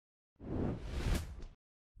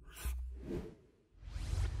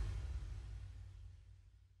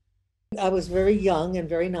I was very young and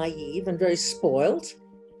very naive and very spoiled,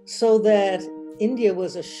 so that India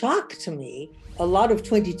was a shock to me. A lot of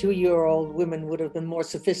 22-year-old women would have been more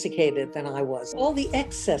sophisticated than I was. All the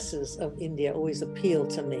excesses of India always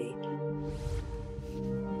appealed to me.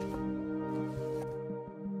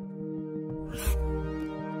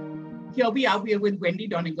 Here we are with Wendy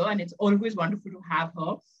Doniger, and it's always wonderful to have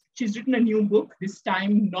her. She's written a new book, this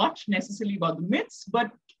time not necessarily about the myths,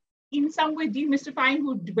 but in some way demystifying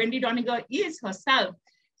who Wendy Doniger is herself.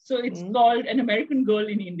 So it's called An American Girl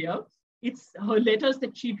in India. It's her letters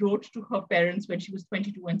that she wrote to her parents when she was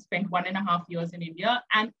 22 and spent 1.5 years in India.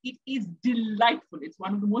 And it is delightful. It's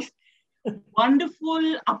one of the most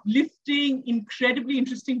wonderful, uplifting, incredibly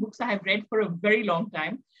interesting books I have read for a very long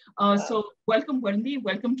time. So welcome, Wendy.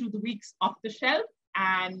 Welcome to the weeks off the shelf.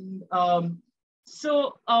 And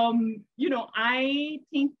I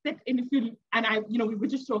think that, we were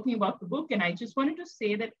just talking about the book, and I just wanted to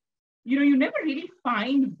say that, you never really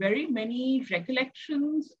find very many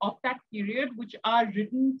recollections of that period, which are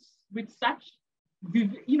written with such, they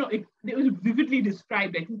were vividly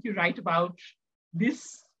described. I think you write about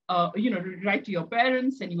this, write to your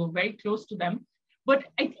parents, and you were very close to them. But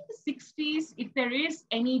I think the 60s, if there is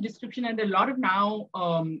any description, and a lot of now,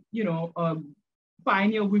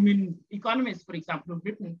 pioneer women economists, for example,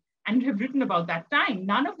 have written about that time,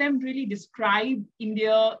 none of them really describe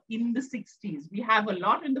India in the 60s. We have a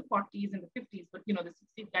lot in the 40s and the 50s, but the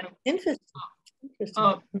 60s kind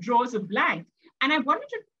of draws a blank. And I wanted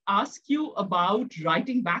to ask you about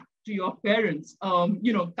writing back to your parents,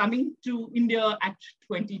 coming to India at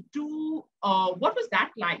 22. What was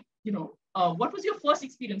that like? What was your first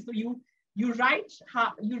experience? So you write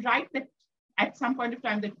that at some point of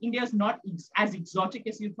time that India is not as exotic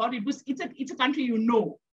as you thought it was. It's a country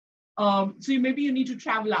so maybe you need to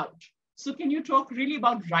travel out. So can you talk really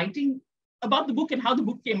about writing about the book and how the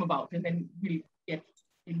book came about, and then we'll get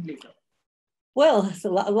in later. Well, it's a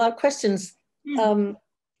lot of questions.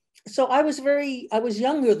 So I was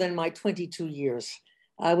younger than my 22 years.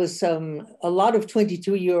 I was, a lot of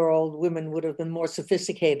 22-year-old women would have been more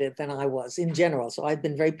sophisticated than I was in general. So I've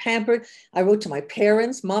been very pampered. I wrote to my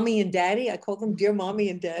parents, mommy and daddy. I called them dear mommy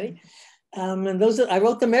and daddy. And I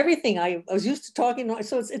wrote them everything. I was used to talking.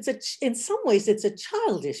 So in some ways, it's a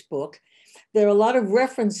childish book. There are a lot of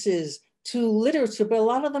references to literature, but a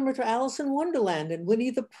lot of them are to Alice in Wonderland and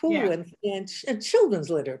Winnie the Pooh and children's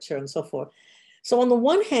literature and so forth. So on the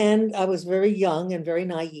one hand, I was very young and very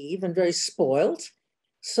naive and very spoiled,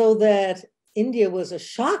 so that India was a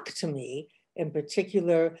shock to me. In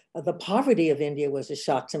particular, the poverty of India was a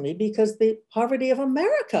shock to me because the poverty of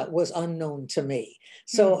America was unknown to me.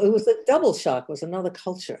 So it was a double shock, it was another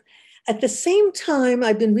culture. At the same time,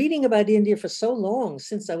 I've been reading about India for so long,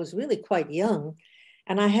 since I was really quite young,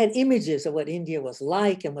 and I had images of what India was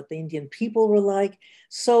like and what the Indian people were like.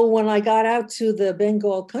 So when I got out to the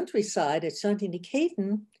Bengal countryside at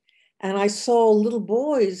Shantiniketan, and I saw little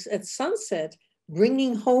boys at sunset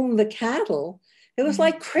bringing home the cattle, it was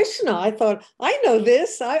like Krishna. I thought, I know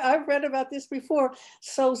this. I've read about this before.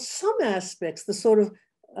 So some aspects, the sort of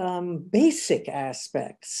basic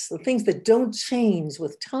aspects, the things that don't change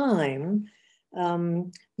with time,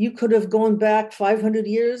 you could have gone back 500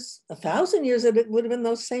 years, 1,000 years, and it would have been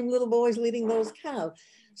those same little boys leading those cows.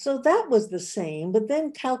 So that was the same. But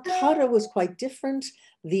then Calcutta was quite different.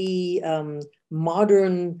 The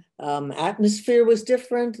modern atmosphere was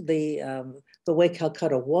different. The way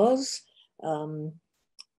Calcutta was.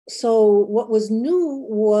 So what was new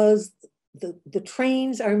was the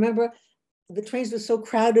trains. I remember the trains were so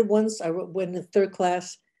crowded once. I went in third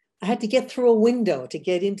class. I had to get through a window to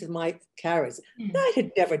get into my carriage. I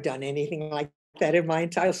had never done anything like that in my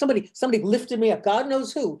entire. Somebody lifted me up. God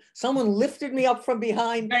knows who. Someone lifted me up from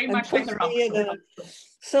behind. Very much like a rock star.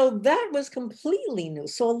 So that was completely new.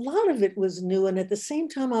 So a lot of it was new. And at the same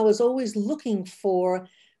time, I was always looking for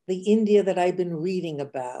the India that I'd been reading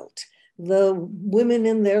about. The women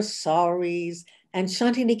in their saris, and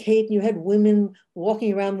Shantiniketan, you had women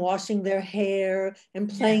walking around washing their hair and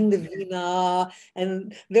playing the veena.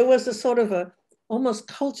 And there was a sort of a almost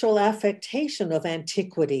cultural affectation of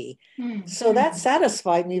antiquity. So that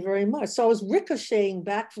satisfied me very much. So I was ricocheting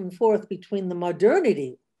back and forth between the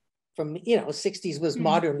modernity from, 60s was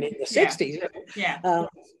modern in the 60s.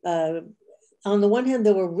 On the one hand,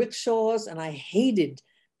 there were rickshaws, and I hated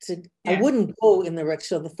I wouldn't go in the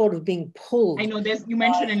rickshaw. The thought of being pulled. I know you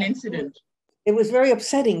mentioned an incident. It was very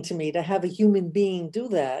upsetting to me to have a human being do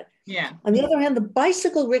that. Yeah. On the other hand, the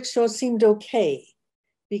bicycle rickshaw seemed okay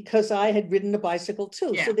because I had ridden a bicycle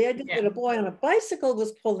too. So the idea that a boy on a bicycle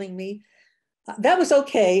was pulling me, that was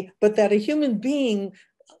okay, but that a human being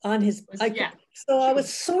on his, So I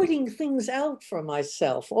was sorting things out for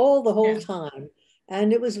myself all the whole time.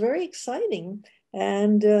 And it was very exciting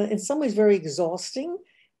and in some ways very exhausting.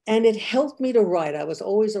 And it helped me to write. I was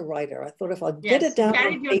always a writer. I thought if I'll get it down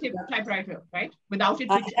carried on your paper, typewriter, right? Without it,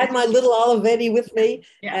 I had my little Olivetti with me,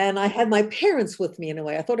 and I had my parents with me in a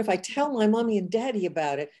way. I thought if I tell my mommy and daddy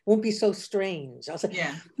about it, it won't be so strange. I'll say,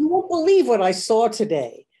 you won't believe what I saw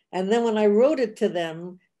today. And then when I wrote it to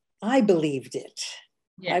them, I believed it.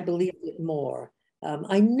 I believed it more.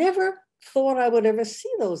 I never thought I would ever see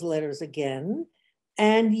those letters again.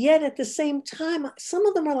 And yet at the same time, some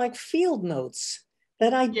of them are like field notes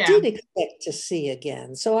that I did expect to see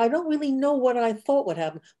again. So I don't really know what I thought would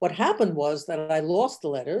happen. What happened was that I lost the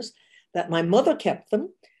letters, that my mother kept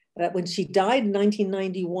them, that when she died in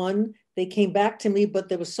 1991, they came back to me, but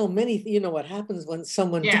there were so many, you know what happens when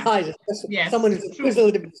someone dies, someone is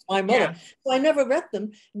inquisitive, it's my mother. So I never read them.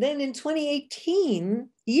 Then in 2018,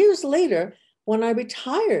 years later, when I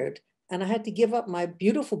retired and I had to give up my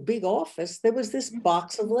beautiful big office, there was this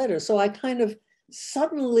box of letters. So I kind of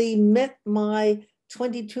suddenly met my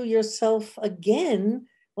 22-year self again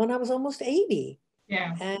when I was almost 80.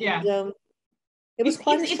 It was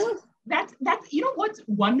quite a shock. That's you know what's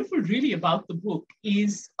wonderful really about the book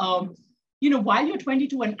is you know, while you're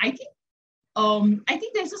 22, and I think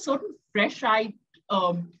there's a certain fresh-eyed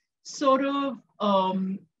sort of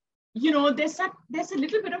you know, there's a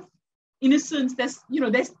little bit of innocence, there's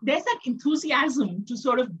that enthusiasm to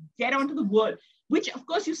sort of get onto the world, which of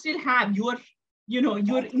course you still have.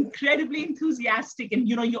 You're incredibly enthusiastic, and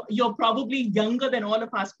you're probably younger than all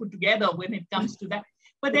of us put together when it comes to that.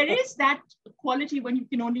 But there is that quality when you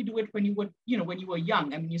can only do it when you were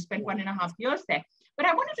young. I mean, you spent 1.5 years there. But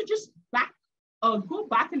I wanted to just go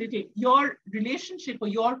back a little. Your relationship or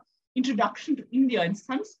your introduction to India in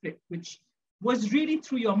Sanskrit, which was really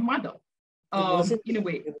through your mother, in a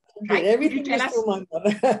way. Right? Everything was through my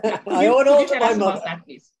mother. I owe it all to my mother. About that,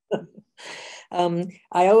 please?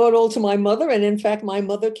 I owe it all to my mother, and in fact, my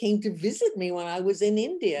mother came to visit me when I was in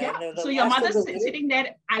India. So your mother's sitting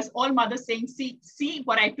there, as all mothers, saying, "See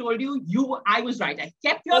what I told you. I was right. I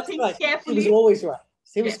kept your things carefully." She was always right.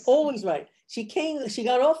 She was always right. She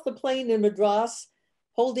got off the plane in Madras,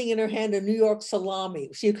 holding in her hand a New York salami.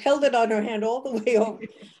 She held it on her hand all the way over.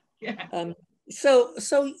 So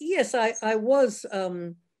yes, I was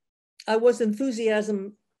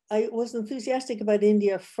enthusiastic about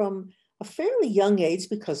India from a fairly young age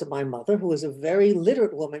because of my mother, who was a very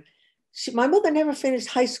literate woman. My mother never finished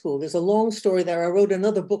high school. There's a long story there. I wrote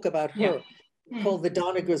another book about her called The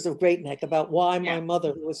Donigers of Great Neck, about why my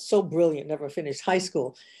mother, who was so brilliant, never finished high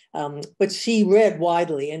school. But she read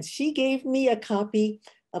widely, and she gave me a copy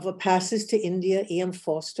of A Passage to India, E.M.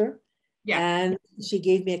 Foster. And she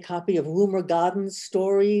gave me a copy of Rumor Garden's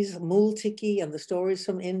stories, Multiki, and the stories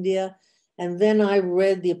from India. And then I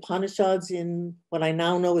read the Upanishads in what I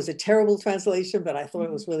now know is a terrible translation, but I thought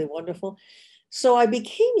it was really wonderful. So I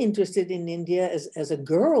became interested in India as a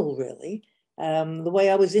girl, really. The way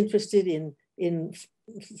I was interested in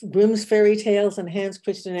Grimm's fairy tales and Hans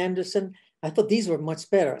Christian Andersen, I thought these were much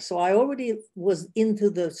better. So I already was into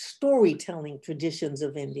the storytelling traditions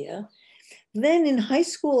of India. Then in high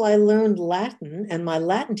school, I learned Latin, and my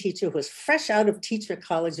Latin teacher was fresh out of teacher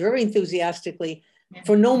college, very enthusiastically,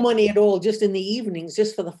 for no money at all, just in the evenings,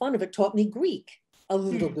 just for the fun of it, taught me Greek, a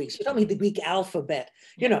little Greek. She taught me the Greek alphabet,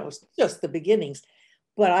 it was just the beginnings.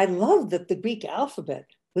 But I loved that the Greek alphabet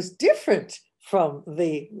was different from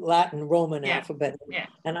the Latin Roman alphabet.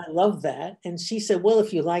 And I loved that. And she said, well,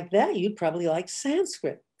 if you like that, you'd probably like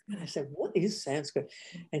Sanskrit. And I said, what is Sanskrit?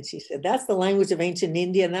 And she said, that's the language of ancient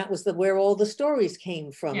India. And that was where all the stories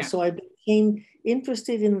came from. So I became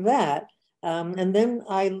interested in that. And then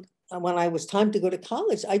when I was time to go to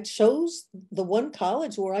college, I chose the one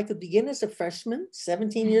college where I could begin as a freshman,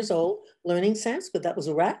 17 years old, learning Sanskrit. That was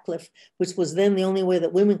Radcliffe, which was then the only way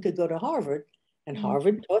that women could go to Harvard. And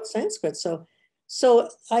Harvard taught Sanskrit. So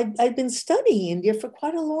I'd been studying India for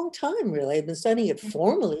quite a long time, really. I'd been studying it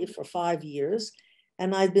formally for 5 years.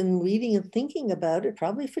 And I'd been reading and thinking about it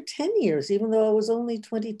probably for 10 years, even though I was only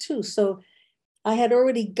 22. So I had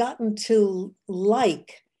already gotten to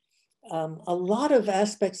like a lot of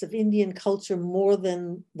aspects of Indian culture more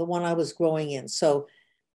than the one I was growing in. So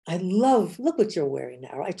I love, look what you're wearing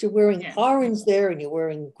now, right? You're wearing orange there, and you're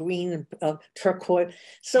wearing green and turquoise.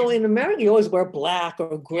 So in America, you always wear black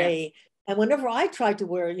or gray. And whenever I tried to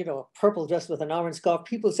wear, a purple dress with an orange scarf,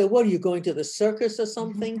 people say, what, are you going to the circus or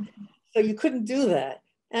something? So you couldn't do that.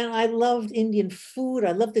 And I loved Indian food.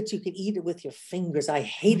 I loved that you could eat it with your fingers. I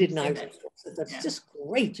hated knives and forks. That's just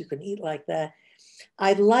great. You can eat like that.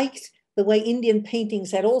 I liked the way Indian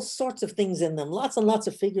paintings had all sorts of things in them, lots and lots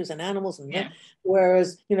of figures and animals. And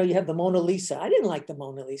whereas, you know, you have the Mona Lisa. I didn't like the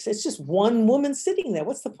Mona Lisa. It's just one woman sitting there.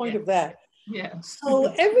 What's the point of that? Yeah.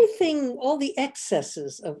 So everything, all the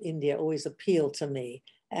excesses of India always appealed to me.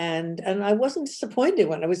 And I wasn't disappointed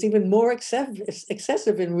when I was even more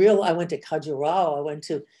excessive in real. I went to Khajuraho. I went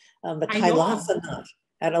to the Kailasanath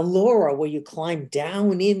at Ellora, where you climb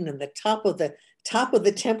down in, and the top of the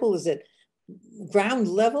temple is at ground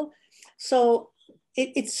level. So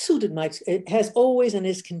it suited it has always and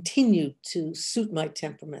has continued to suit my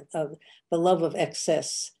temperament of the love of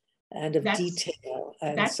excess and of detail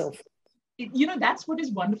and so forth. You know, that's what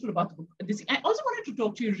is wonderful about the book. I also wanted to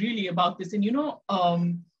talk to you really about this. And, you know,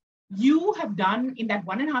 you have done in that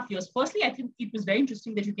 1.5 years, firstly, I think it was very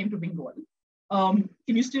interesting that you came to Bengal. Can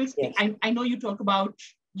you still speak? Yes. I know you talk about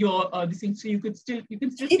your this thing, so you can still speak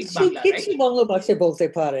Bangla, right? Bangla bhasha bolte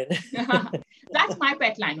paren. That's my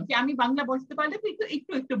pet line. Okay, আমি বাংলা বলতে পারলে তো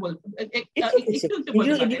একটু বলতে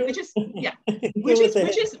পারবে,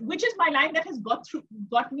 which is my line that has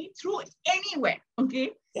got me through anywhere. Okay.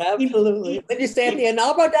 Absolutely. When you stand there,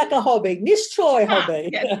 abar daka hobe, nishchoy hobe.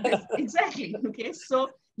 Yes, exactly. Okay, so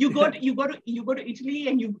you go to Italy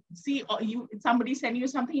and you see somebody sending you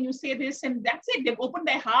something and you say this and that's it. They've opened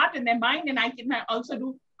their heart and their mind, and I can also do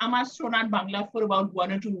Amar Sonat Bangla for about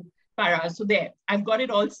 1 or 2 paras. So there, I've got it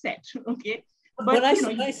all set. Okay. But when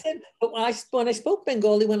I spoke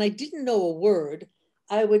Bengali, when I didn't know a word,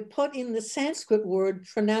 I would put in the Sanskrit word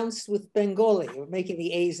pronounced with Bengali, or making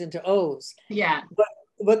the A's into O's. Yeah.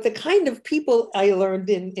 But the kind of people I learned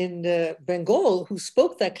in Bengal who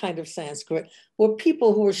spoke that kind of Sanskrit were people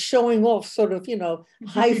who were showing off sort of, you know,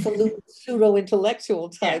 highfalutin pseudo-intellectual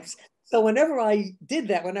types. Yeah. So whenever I did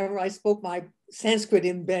that, whenever I spoke my Sanskrit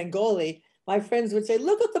in Bengali, my friends would say,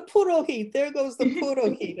 look at the Purohit, there goes the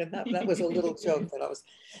Purohit. And that was a little joke that I was.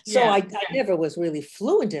 So I never was really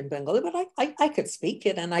fluent in Bengali, but I could speak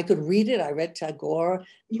it and I could read it. I read Tagore.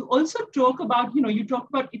 You also talk about, you know,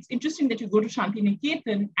 it's interesting that you go to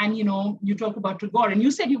Shantiniketan and, you know, you talk about Tagore, and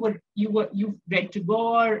you said you read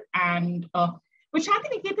Tagore and, but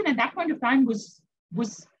Shantiniketan at that point of time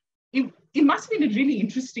it must have been a really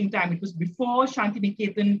interesting time. It was before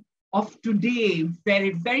Shantiniketan of today,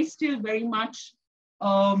 very still very much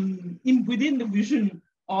within the vision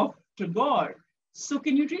of Tagore. So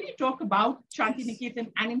can you really talk about Shantiniketan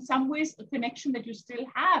and in some ways a connection that you still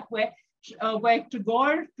have where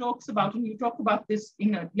Tagore talks about, and you talk about this in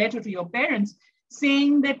a letter to your parents,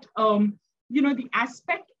 saying that, you know, the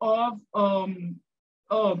aspect of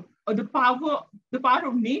the power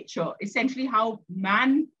of nature, essentially how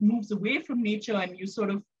man moves away from nature, and you sort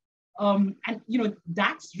of and you know,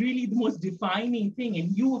 that's really the most defining thing.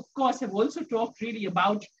 And you, of course, have also talked really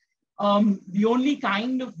about the only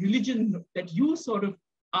kind of religion that you sort of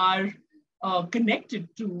are connected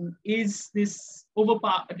to is this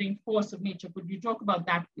overpowering force of nature. Could you talk about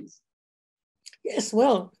that, please? Yes,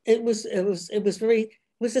 well, it was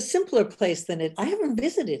a simpler place than it. I haven't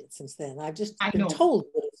visited it since then. I've just been told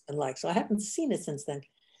what it's been like, so I haven't seen it since then.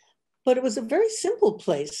 But it was a very simple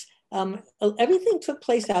place. Everything took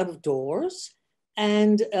place out of doors,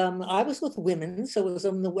 and I was with women, so I was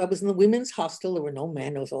in the women's hostel. There were no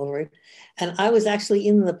men; it was all right, and I was actually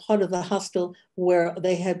in the part of the hostel where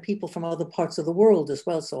they had people from other parts of the world as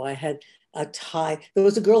well. So I had a Thai. There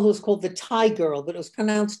was a girl who was called the Thai girl, but it was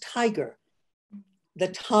pronounced tiger. The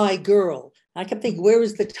Thai girl. I kept thinking, where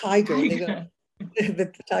is the tiger?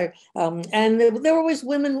 The tiger. And there were always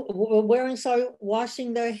women wearing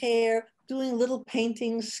washing their hair, doing little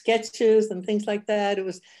paintings, sketches, and things like that. It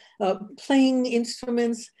was playing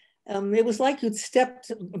instruments. It was like you'd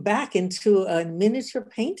stepped back into a miniature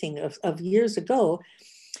painting of years ago.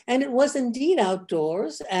 And it was indeed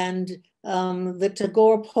outdoors. And the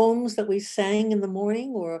Tagore poems that we sang in the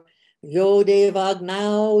morning were Yo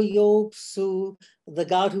Devagnao, Yo Psu, the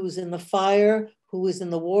God who's in the fire, who is in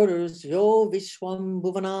the waters, Yo Vishwam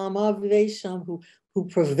Bhuvanam Avivesham, who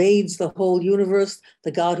pervades the whole universe,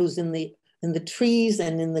 the God who's in the trees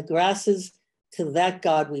and in the grasses. To that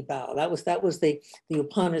God we bow. That was the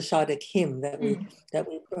Upanishadic hymn that we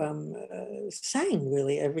sang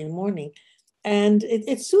really every morning, and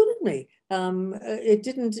it suited me. It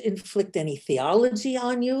didn't inflict any theology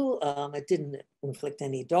on you. It didn't inflict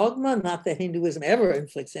any dogma. Not that Hinduism ever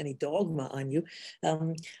inflicts any dogma on you,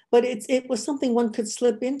 but it was something one could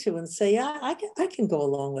slip into and say, yeah, I can go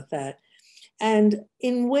along with that. And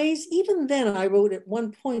in ways, even then, I wrote at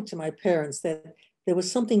one point to my parents that there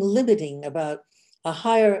was something limiting about a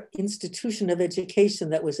higher institution of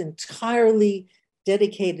education that was entirely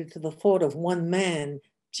dedicated to the thought of one man,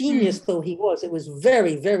 genius though he was. It was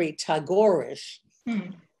very, very Tagore-ish.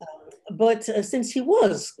 but since he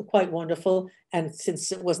was quite wonderful, and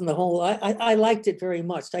since it wasn't the whole, I liked it very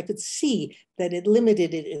much. I could see that it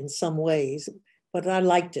limited it in some ways, but I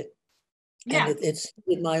liked it. Yeah. And it's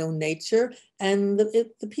in my own nature. And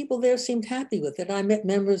the people there seemed happy with it. I met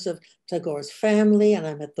members of Tagore's family, and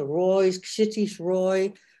I met the Roys, Kshitish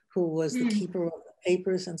Roy, who was the keeper of the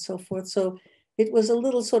papers and so forth. So it was a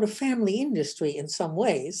little sort of family industry in some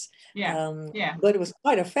ways. Yeah. But it was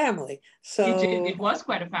quite a family. So it was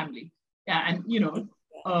quite a family. Yeah. And,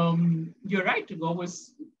 you're right, Tagore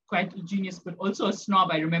was quite a genius, but also a snob.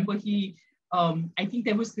 I remember I think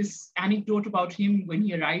there was this anecdote about him when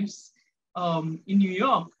he arrives in New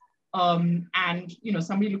York, and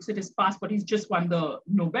somebody looks at his passport. He's just won the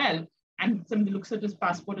Nobel, and somebody looks at his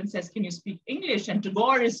passport and says, "Can you speak English?" And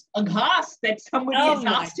Tagore is aghast that somebody has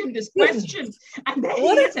asked him this question, and there he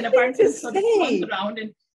is, and apparently sort of turns around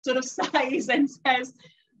and sort of sighs and says,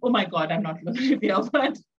 "Oh my God, I'm not looking at you,"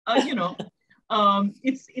 but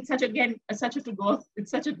it's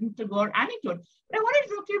such a Tagore anecdote. But I wanted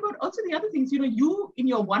to talk to you about also the other things. You in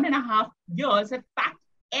your 1.5 years have packed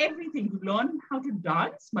everything. You learn how to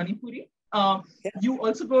dance Manipuri. You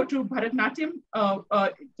also go to Bharatanatyam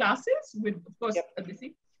classes with, of course,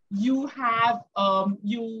 Aditi. You have,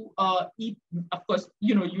 you eat, of course,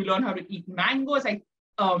 you learn how to eat mangoes.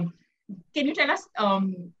 Can you tell us,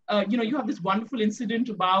 you have this wonderful incident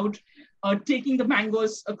about taking the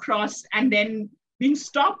mangoes across and then being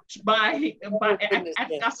stopped at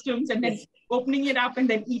customs and then opening it up and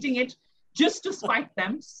then eating it just to spite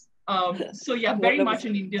them. So yeah, very much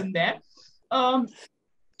an Indian there.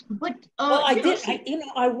 But well,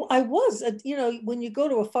 I was, when you go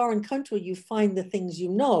to a foreign country, you find the things you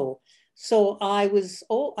know. So I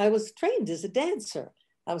was trained as a dancer.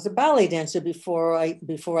 I was a ballet dancer before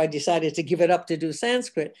I decided to give it up to do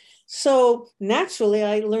Sanskrit. So naturally,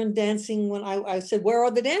 I learned dancing when I said, "Where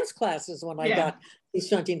are the dance classes?" When I got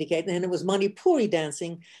Shanti Indicate, and it was Manipuri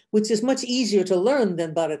dancing, which is much easier to learn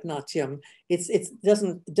than Bharatanatyam. It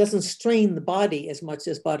doesn't strain the body as much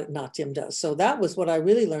as Bharatanatyam does. So that was what I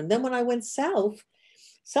really learned. Then when I went south,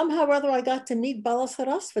 somehow or other I got to meet Bala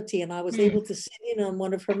Saraswati, and I was able to sit in on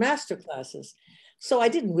one of her master classes. So I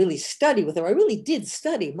didn't really study with her. I really did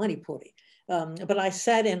study Manipuri, but I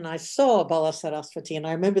sat and I saw Bala Saraswati, and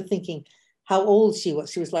I remember thinking how old she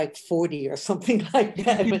was. She was like 40 or something like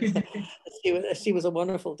that. She was a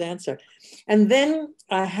wonderful dancer. And then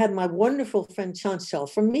I had my wonderful friend Chanchal.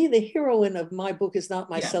 For me, the heroine of my book is not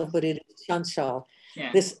myself, but it is Chanchal,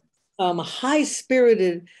 this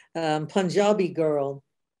high-spirited Punjabi girl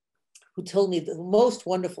who told me the most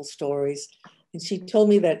wonderful stories. And she told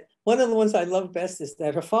me that one of the ones I love best is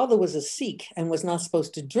that her father was a Sikh and was not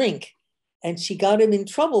supposed to drink. And she got him in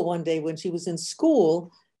trouble one day when she was in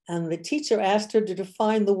school, and the teacher asked her to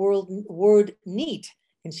define the word neat.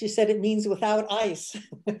 And she said it means without ice.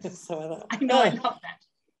 So I know, I love that.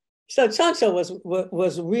 So Chanchal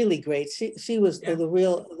was really great. She was the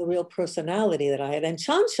real personality that I had. And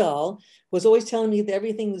Chanchal was always telling me that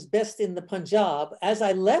everything was best in the Punjab. As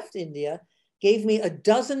I left India, gave me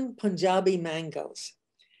 12 Punjabi mangoes.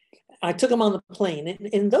 I took them on the plane.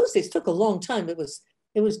 In those days, it took a long time. It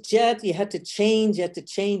was jet. You had to change.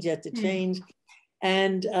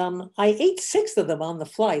 And I ate 6 of them on the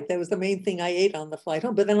flight. That was the main thing I ate on the flight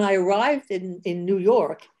home. But then I arrived in New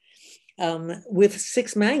York with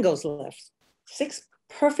 6 mangoes left, 6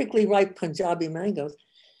 perfectly ripe Punjabi mangoes.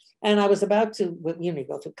 And I was about to,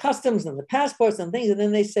 go through customs and the passports and things. And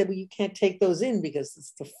then they said, well, you can't take those in because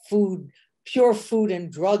it's the Pure Food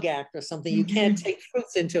and Drug Act or something. You can't take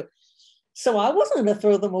fruits into. So I wasn't going to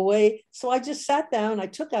throw them away. So I just sat down. I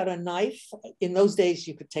took out a knife. In those days,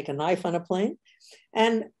 you could take a knife on a plane.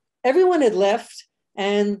 And everyone had left.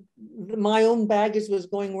 And my own baggage was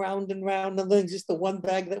going round and round. And then just the one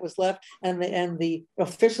bag that was left. And the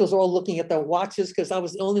officials were all looking at their watches because I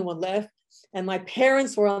was the only one left. And my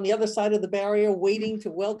parents were on the other side of the barrier waiting to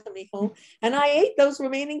welcome me home. And I ate those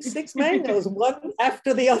remaining 6 mangoes, one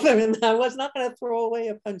after the other. And I was not going to throw away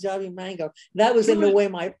a Punjabi mango. That was in a way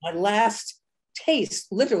my last taste,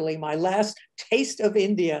 literally my last taste of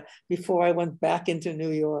India before I went back into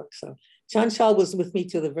New York. So Chanchal was with me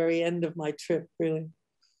to the very end of my trip, really.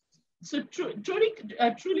 So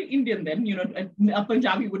truly Indian then, a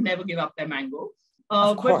Punjabi would never give up their mango.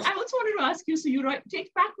 But I also wanted to ask you, so you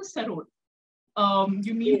take back the Sarod.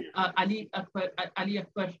 You meet Ali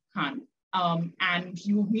Akbar Khan, and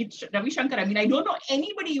you meet Ravi Shankar. I mean, I don't know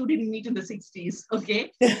anybody you didn't meet in the 60s,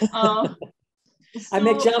 okay? I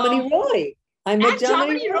met Jamini Roy.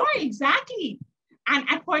 Jamini Roy, exactly. And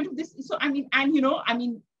at point of this, so I mean,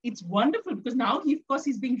 it's wonderful because now he, of course,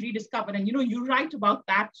 he's being rediscovered. And, you write about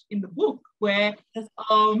that in the book where,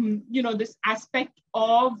 this aspect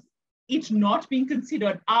of it not being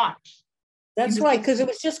considered art. That's right, because it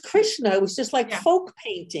was just Krishna. It was just like folk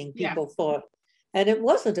painting, people thought. And it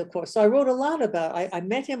wasn't, of course. So I wrote a lot about it. I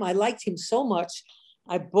met him. I liked him so much.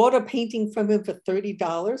 I bought a painting from him for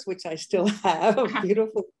 $30, which I still have, a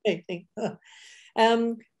beautiful painting. But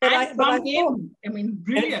brilliant.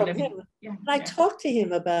 I talked to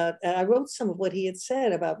him about, I wrote some of what he had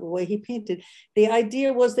said about the way he painted. The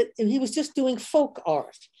idea was that he was just doing folk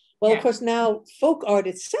art. Well, of course, now folk art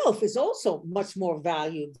itself is also much more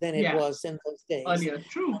valued than it was in those days. Earlier,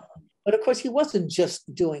 true. But of course, he wasn't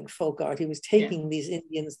just doing folk art. He was taking these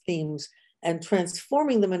Indian themes and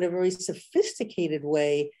transforming them in a very sophisticated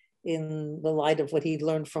way in the light of what he'd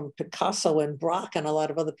learned from Picasso and Braque and a lot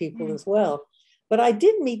of other people as well. But I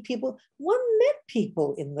did meet people. One met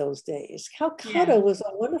people in those days. Calcutta was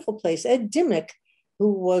a wonderful place. Ed Dimmock,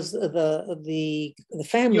 who was the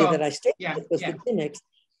family that I stayed with, was the Dimmocks.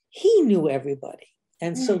 He knew everybody.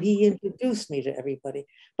 And so he introduced me to everybody.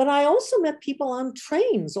 But I also met people on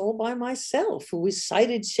trains all by myself who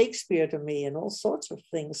recited Shakespeare to me and all sorts of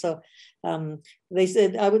things. So they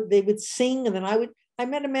said they would sing, and then I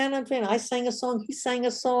met a man on train. I sang a song, he sang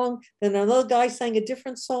a song, then another guy sang a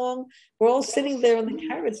different song. We're all sitting there in the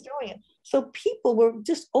carriage doing it. So people were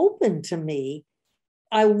just open to me.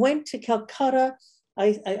 I went to Calcutta.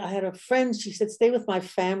 I had a friend, she said, stay with my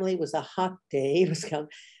family. It was a hot day.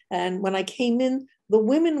 And when I came in, the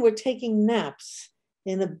women were taking naps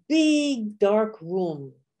in a big dark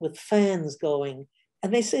room with fans going.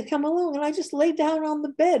 And they said, come along. And I just lay down on the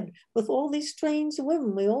bed with all these strange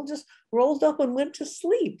women. We all just rolled up and went to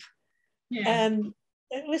sleep. And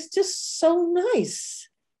it was just so nice.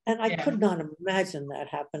 And I could not imagine that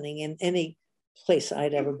happening in any place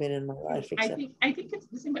I'd ever been in my life. I think it's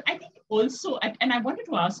the same, but I think also, and I wanted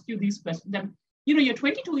to ask you these questions. Your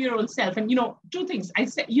 22-year-old self, and, two things. I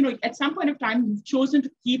said, at some point of time,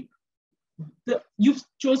 you've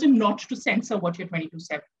chosen not to censor what your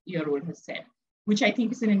 22-year-old has said, which I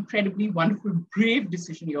think is an incredibly wonderful, brave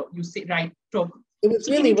decision. You say, right, talk. It was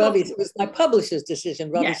really Ravi. It was my publisher's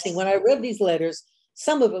decision, Ravi Singh. When I read these letters,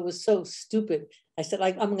 some of it was so stupid. I said,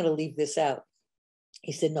 I'm going to leave this out.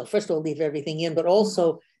 He said, no, first of all, leave everything in, but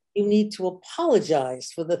also you need to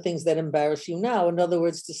apologize for the things that embarrass you now. In other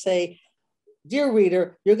words, to say, dear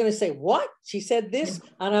reader, you're going to say, what? She said this,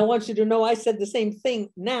 and I want you to know I said the same thing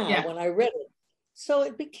now when I read it. So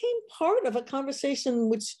it became part of a conversation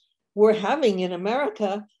which we're having in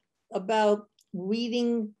America about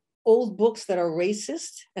reading old books that are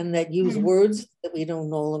racist and that use words that we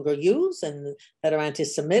don't no longer use and that are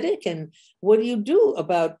anti-Semitic. And what do you do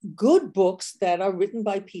about good books that are written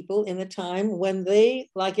by people in a time when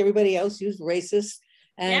they, like everybody else, used racist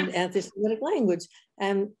and anti-Semitic language?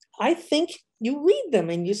 And I think you read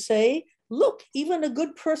them and you say, look, even a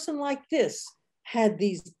good person like this had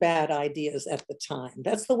these bad ideas at the time.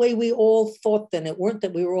 That's the way we all thought then. It weren't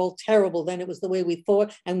that we were all terrible then, it was the way we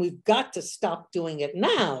thought, and we've got to stop doing it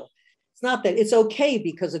now. It's not that it's okay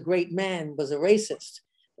because a great man was a racist.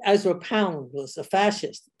 Ezra Pound was a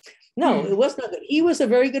fascist. No, it was not good. He was a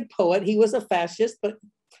very good poet. He was a fascist, but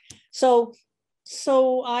so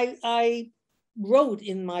I wrote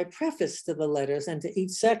in my preface to the letters and to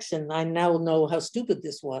each section, I now know how stupid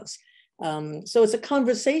this was. So it's a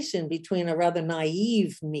conversation between a rather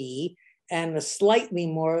naive me and a slightly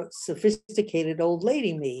more sophisticated old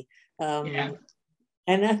lady me. And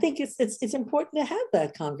I think it's important to have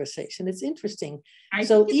that conversation. It's interesting. I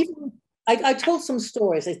told some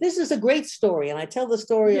stories. This is a great story. And I tell the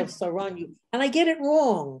story of Saranyu, and I get it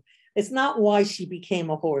wrong. It's not why she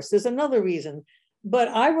became a horse. There's another reason. But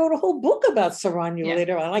I wrote a whole book about Saranyu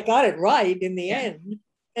later on. I got it right in the end.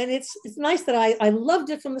 And it's nice that I loved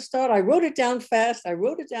it from the start. I wrote it down fast. I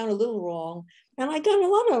wrote it down a little wrong. And I got a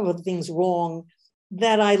lot of other things wrong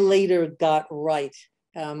that I later got right.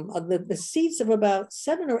 The seeds of about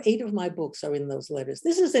 7 or 8 of my books are in those letters.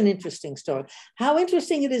 This is an interesting story. How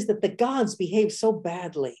interesting it is that the gods behave so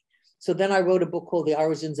badly. So then I wrote a book called The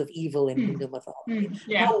Origins of Evil in Hindu Mythology.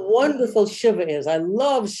 How wonderful Shiva is. I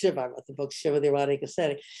love Shiva. I wrote the book Shiva, the Erotic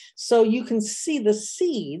Ascetic. So you can see the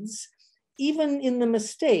seeds, even in the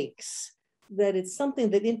mistakes, that it's something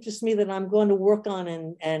that interests me that I'm going to work on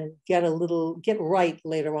and get right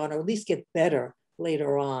later on, or at least get better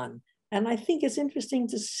later on. And I think it's interesting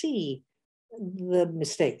to see the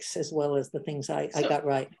mistakes as well as the things I got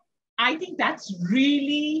right. I think that's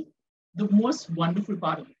really the most wonderful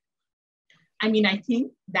part of it. I mean, I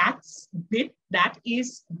think that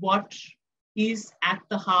is what is at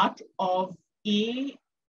the heart of you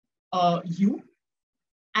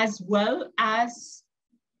as well as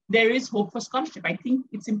there is hope for scholarship. I think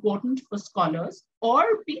it's important for scholars or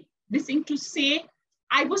listening to say,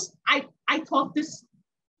 I thought this.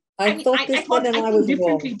 I think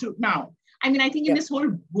differently too now. I mean, I think in this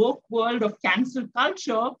whole woke world of cancel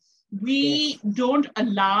culture, we don't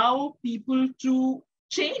allow people to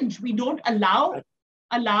change. We don't allow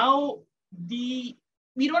that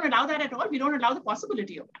at all. We don't allow the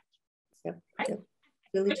possibility of that. Right? Yep.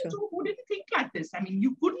 Really true. Who didn't think like this? I mean,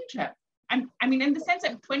 you couldn't have. I mean, in the sense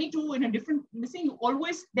I'm 22 in a different, you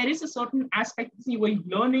always, there is a certain aspect you were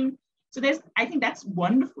learning. So I think that's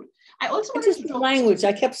wonderful. I also wanted to talk language.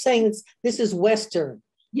 I kept saying this is Western.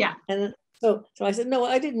 Yeah. And so I said, no,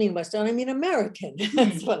 I didn't mean Western. I mean American.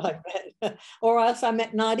 That's what I meant. Or else I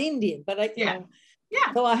meant not Indian. But you know.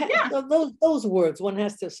 Yeah. So I had those words. One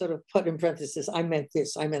has to sort of put in parentheses. I meant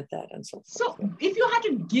this. I meant that, and so forth. So if you had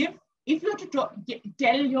to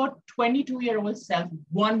tell your 22-year-old self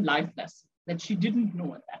one life lesson that she didn't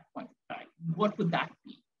know at that point in time, what would that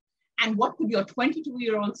be? And what could your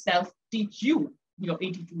 22-year-old self teach you, your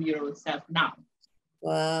 82-year-old self now?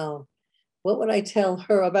 Wow. What would I tell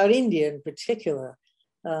her about India in particular?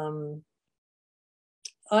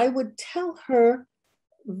 I would tell her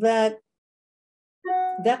that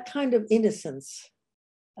kind of innocence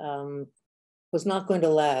was not going to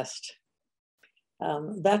last.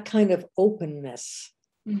 That kind of openness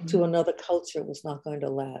to another culture was not going to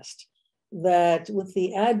last. That with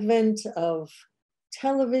the advent of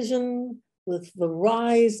television, with the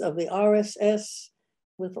rise of the RSS,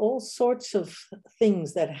 with all sorts of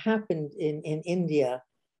things that happened in India,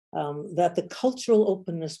 that the cultural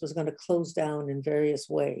openness was going to close down in various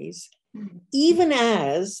ways, even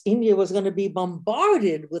as India was going to be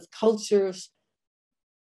bombarded with cultures.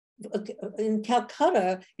 In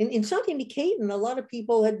Calcutta, in Shantiniketan, a lot of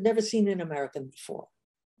people had never seen an American before.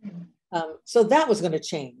 So that was going to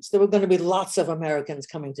change. There were going to be lots of Americans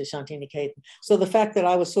coming to Shantiniketan. So the fact that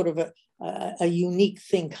I was sort of a unique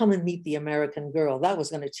thing, come and meet the American girl, that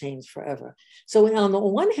was going to change forever. So on the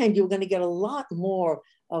one hand, you were going to get a lot more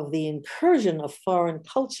of the incursion of foreign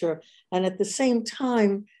culture. And at the same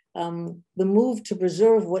time, the move to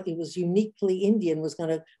preserve what it was uniquely Indian was going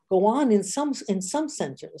to go on in some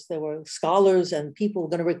centers. There were scholars and people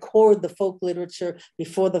going to record the folk literature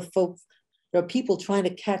before the folk. There are people trying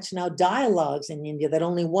to catch now dialogues in India that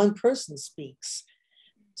only one person speaks.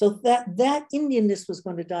 So that Indianness was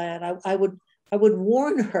going to die out. I would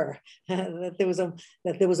warn her that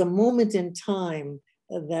there was a moment in time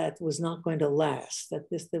that was not going to last. That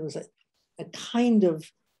there was a kind of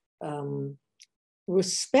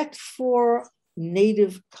respect for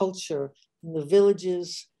native culture in the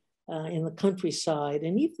villages, in the countryside,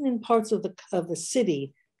 and even in parts of the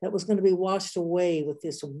city that was going to be washed away with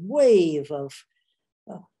this wave of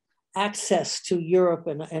access to Europe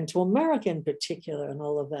and to America in particular, and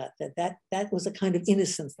all of that. That was a kind of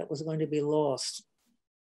innocence that was going to be lost.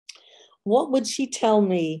 What would she tell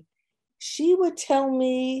me? She would tell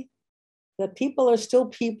me that people are still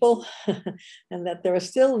people and that there are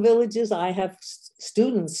still villages. I have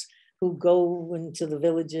students who go into the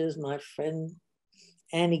villages. My friend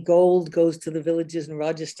Annie Gold goes to the villages in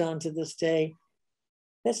Rajasthan to this day.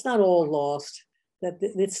 That's not all lost. That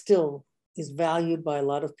it still is valued by a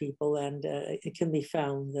lot of people, and it can be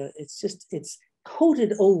found. It's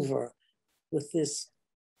coated over with this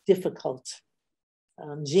difficult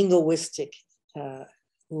jingoistic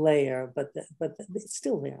layer, but it's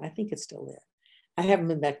still there. I think it's still there. I haven't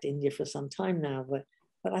been back to India for some time now, but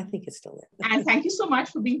I think it's still there. And thank you so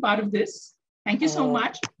much for being part of this. Thank you so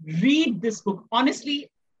much. Read this book.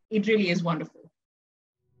 Honestly, it really is wonderful.